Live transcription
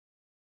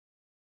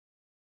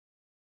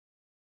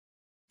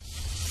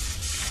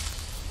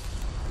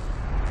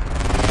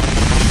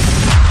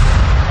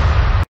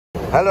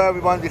Hello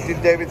everyone, this is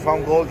David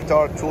from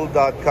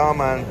goldstartool.com,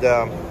 and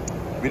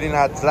we're in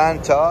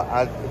Atlanta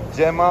at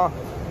JEMA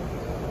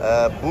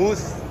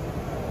booth.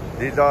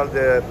 These are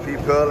the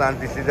people, and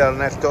this is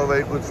Ernesto, a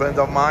very good friend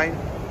of mine.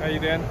 How you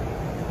doing?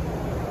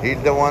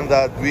 He's the one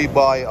that we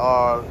buy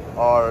our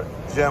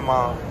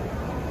JEMA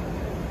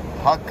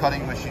hot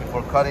cutting machine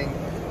for cutting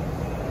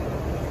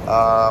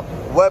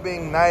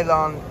webbing,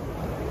 nylon,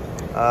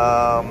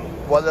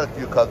 what else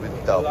do you cut with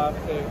stuff?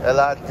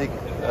 Elastic.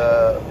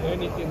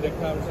 Anything that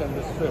comes in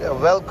the strip.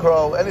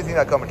 Velcro, anything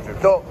that comes strip.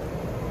 So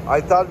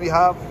I thought we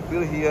have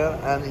Bill here,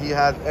 and he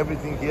has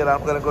everything here.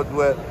 I'm gonna go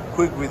do a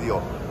quick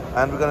video,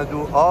 and we're gonna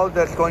do all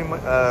the sewing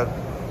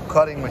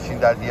cutting machine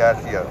that he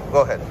has here.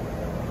 Go ahead.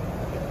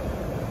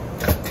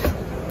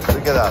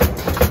 Look at that.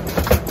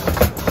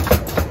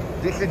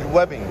 This is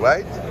webbing,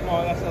 right?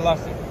 No, that's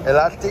elastic.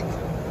 Elastic,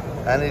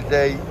 and it's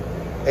a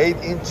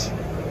 8-inch.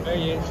 8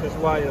 inches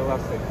wide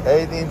elastic.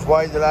 8-inch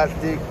wide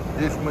elastic.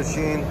 This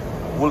machine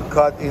will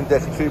cut in the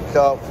strips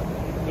of.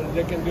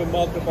 They can do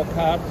multiple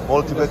cuts.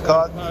 Multiple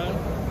cuts.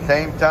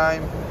 Same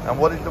time. And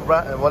what is the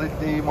brand? What is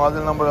the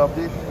model number of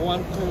this?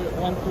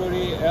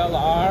 130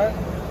 LR,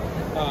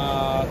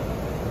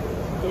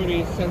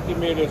 30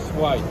 centimeters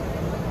wide.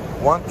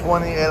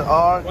 120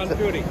 LR.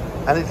 130.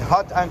 And it's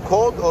hot and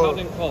cold, or? Hot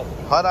and cold.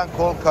 Hot and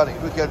cold cutting.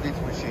 Look at this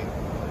machine.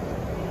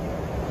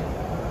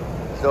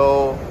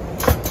 So,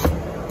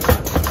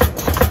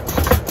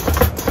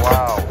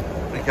 wow.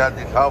 Look at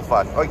this, how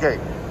fast. Okay.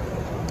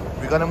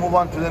 We're gonna move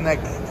on to the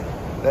next.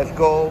 Let's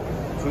go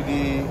to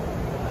the,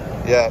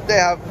 they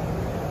have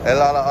a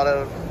lot of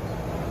other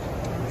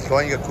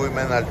sewing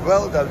equipment as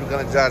well that we're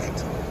gonna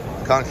just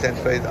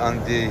concentrate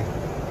on the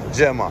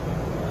JEMA.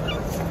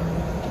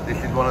 This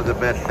is one of the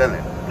best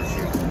selling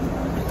machines.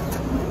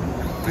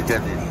 Look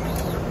at this.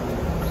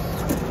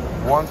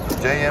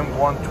 JM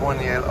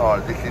 120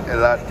 LR. This is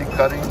elastic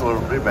cutting or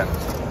ribbon?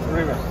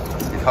 Ribbon.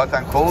 It's hot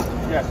and cold?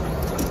 Yes.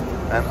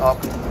 And up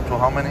to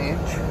how many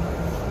inch?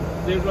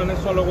 This one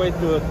is all the way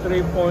to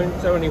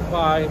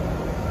 3.75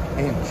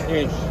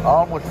 inch.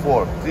 Almost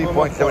 4.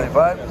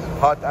 3.75. Yes.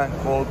 Hot and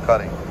cold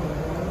cutting.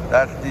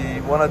 That's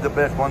one of the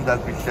best ones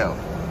that we sell,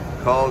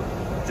 called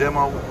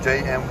JEMA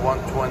JM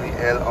 120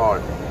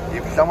 LR.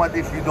 If some of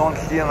this you don't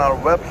see on our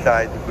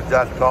website, you could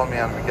just call me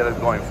and we get it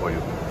going for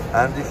you.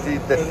 And this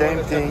is the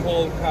same thing.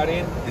 Cold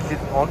cutting. This is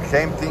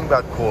same thing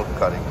but cold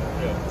cutting.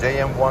 Yeah.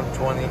 JM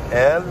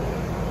 120L,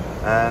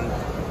 and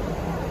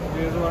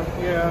this one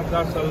here,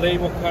 that's a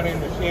label cutting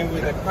machine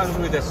comes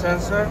with a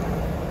sensor.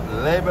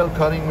 label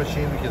cutting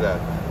machine. Look at that.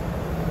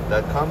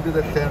 That comes with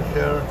a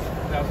sensor.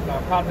 That's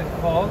hot and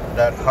cold.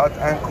 That's hot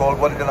and cold.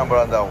 What is the number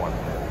on that one?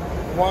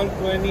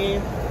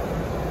 120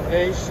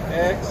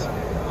 HX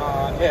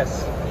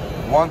S.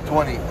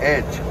 120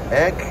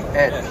 HX,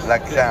 yes.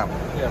 like Sam.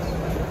 Yes.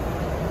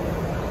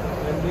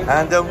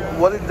 And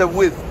what is the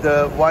width,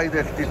 the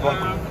widest this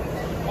one?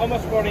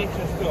 Almost 4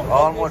 inches too.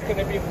 Almost. It's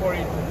going to be 4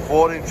 inches.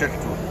 4 inches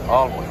too,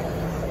 almost.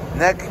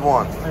 Next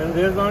one. And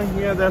this one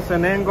here, that's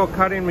an angle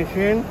cutting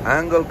machine.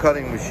 Angle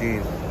cutting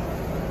machine.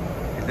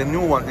 It's the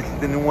new one. This is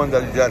the new one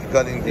that is just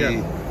cutting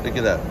the, look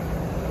at that.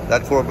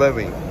 That's for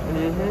webbing.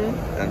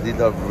 And these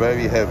are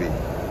very heavy.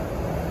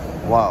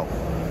 Wow.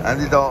 And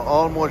these are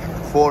almost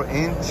 4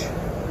 inch.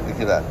 Look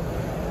at that.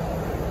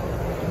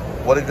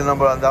 What is the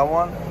number on that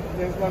one?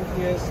 This one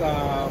here is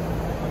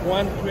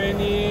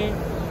 120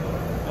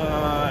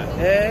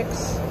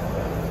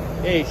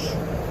 XH.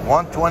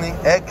 120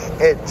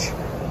 XH.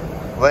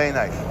 Very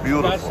nice.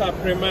 Beautiful. That's a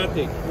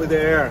pneumatic with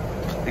the air.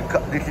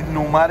 This is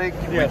pneumatic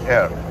with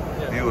air.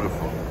 Yes.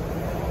 Beautiful.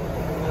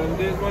 And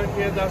this one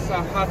here, that's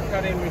a hot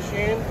cutting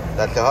machine.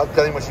 That's a hot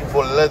cutting machine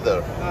for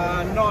leather.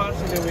 No,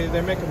 actually,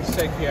 they make a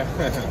mistake here.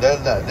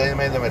 They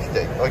made a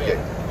mistake. Okay.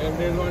 And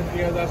this one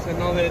here, that's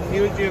another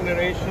new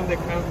generation that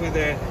comes with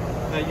a,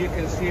 you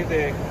can see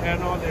the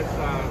panel, there's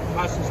a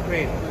touch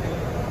screen.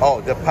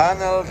 Oh, the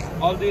panels.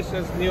 All this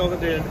is new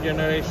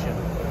generation.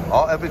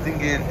 Oh, everything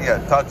is,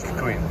 touch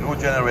screen, new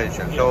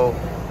generation. So,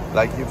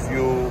 like if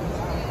you,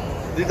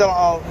 these are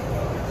all.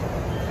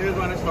 This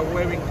one is a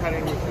webbing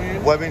cutting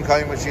machine. Webbing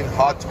cutting machine,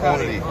 hot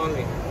only.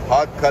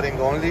 Hot cutting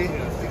only.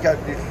 Yes. Look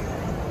at this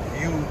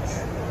huge.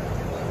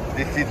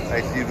 This is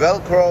a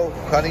Velcro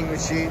cutting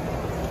machine,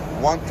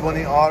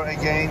 120R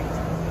again.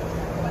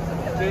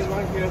 This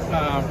one here is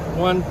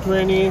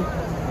 120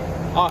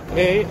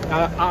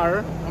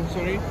 R. I'm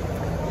sorry,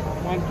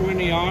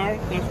 120R.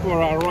 That's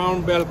for a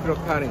round Velcro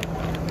cutting.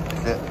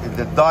 It's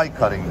the die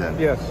cutting then.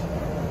 Yes.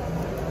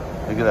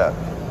 Look at that.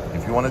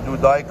 If you want to do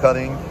die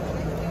cutting,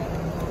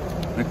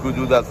 we could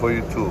do that for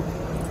you too.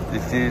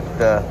 This is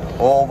the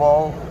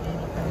oval,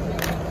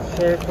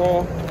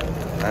 circle,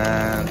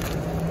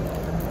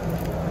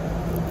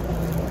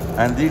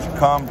 and this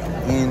comes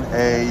in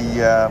a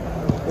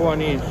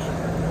 1 inch.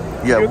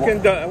 Yeah,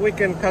 we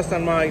can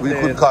customize. We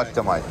could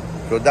customize.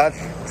 So that's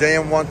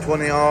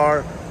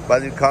JM120R,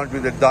 but it comes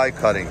with the die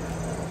cutting.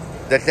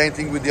 The same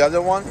thing with the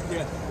other one?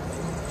 Yes.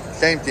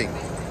 Same thing.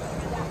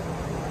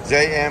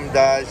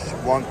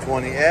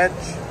 JM-120H.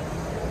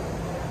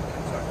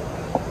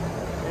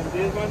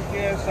 This one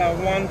here is a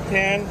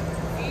 110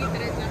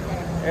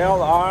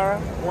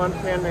 LR,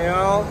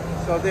 110L.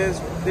 So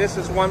this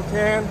is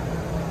 110,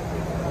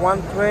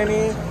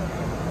 120,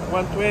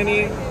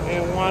 120,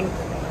 and one.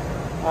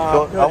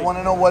 So I want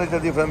to know what is the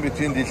difference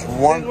between this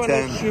 110. This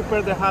one is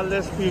cheaper. They have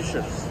less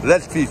features.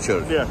 Less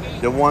features. Yeah.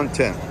 The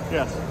 110.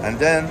 Yes. And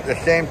then the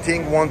same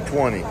thing,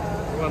 120.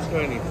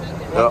 120.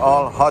 They're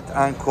all hot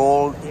and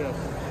cold. Yes.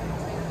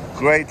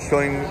 Great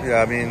showing.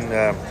 I mean,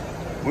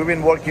 we've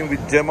been working with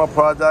JEMA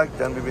product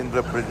and we've been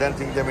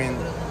representing them in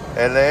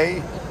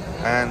LA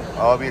and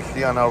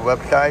obviously on our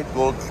website,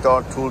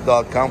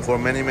 goldstartool.com, for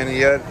many, many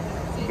years.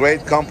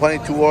 Great company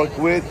to work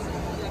with.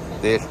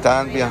 They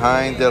stand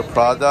behind their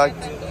product.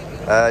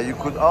 You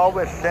could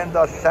always send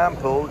us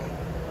samples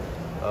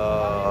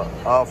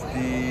of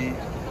the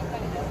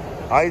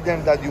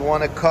item that you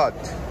want to cut,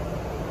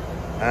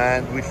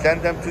 and we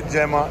send them to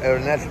JEMA.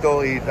 Ernesto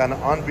is an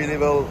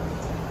unbelievable,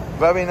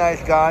 very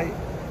nice guy.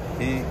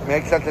 He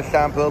makes us a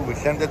sample, we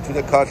send it to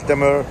the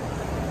customer,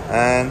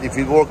 and if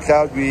it works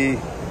out, we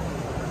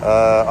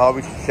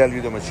obviously sell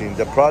you the machine.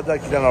 The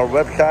product is on our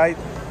website,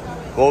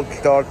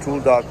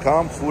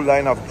 goldstartool.com, full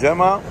line of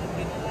JEMA.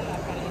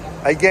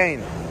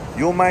 Again,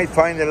 you might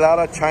find a lot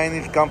of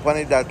Chinese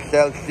companies that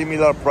sell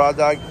similar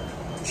product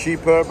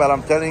cheaper, but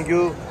I'm telling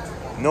you,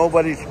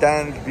 nobody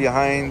stands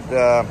behind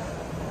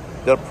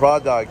their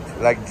product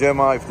like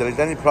JEMA. If there is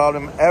any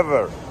problem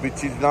ever,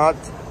 which is not,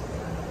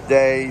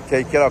 they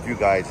take care of you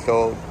guys.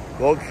 So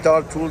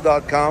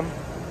goldstartool.com.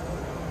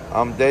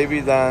 I'm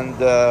David,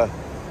 and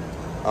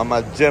I'm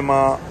at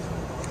JEMA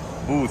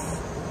booth.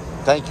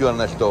 Thank you,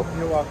 Ernesto.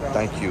 You're welcome.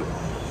 Thank you.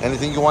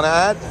 Anything you want to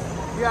add?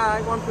 Yeah,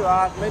 I want to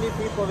add, many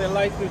people, they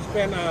like to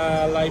spend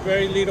like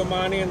very little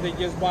money and they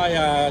just buy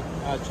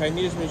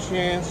Chinese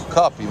machines.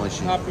 Copy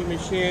machine. Copy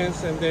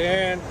machines, and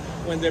then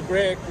when they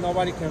break,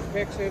 nobody can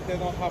fix it. They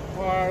don't have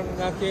parts,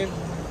 nothing,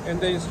 and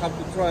they just have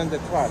to throw in the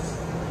trash.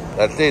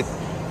 That's it.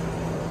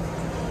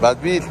 But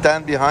we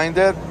stand behind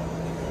it,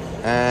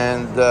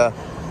 and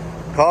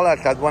call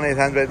us at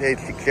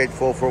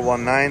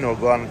 1-800-868-4419 or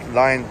go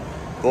online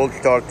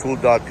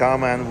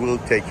goldstartool.com and we'll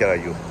take care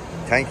of you.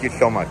 Thank you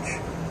so much.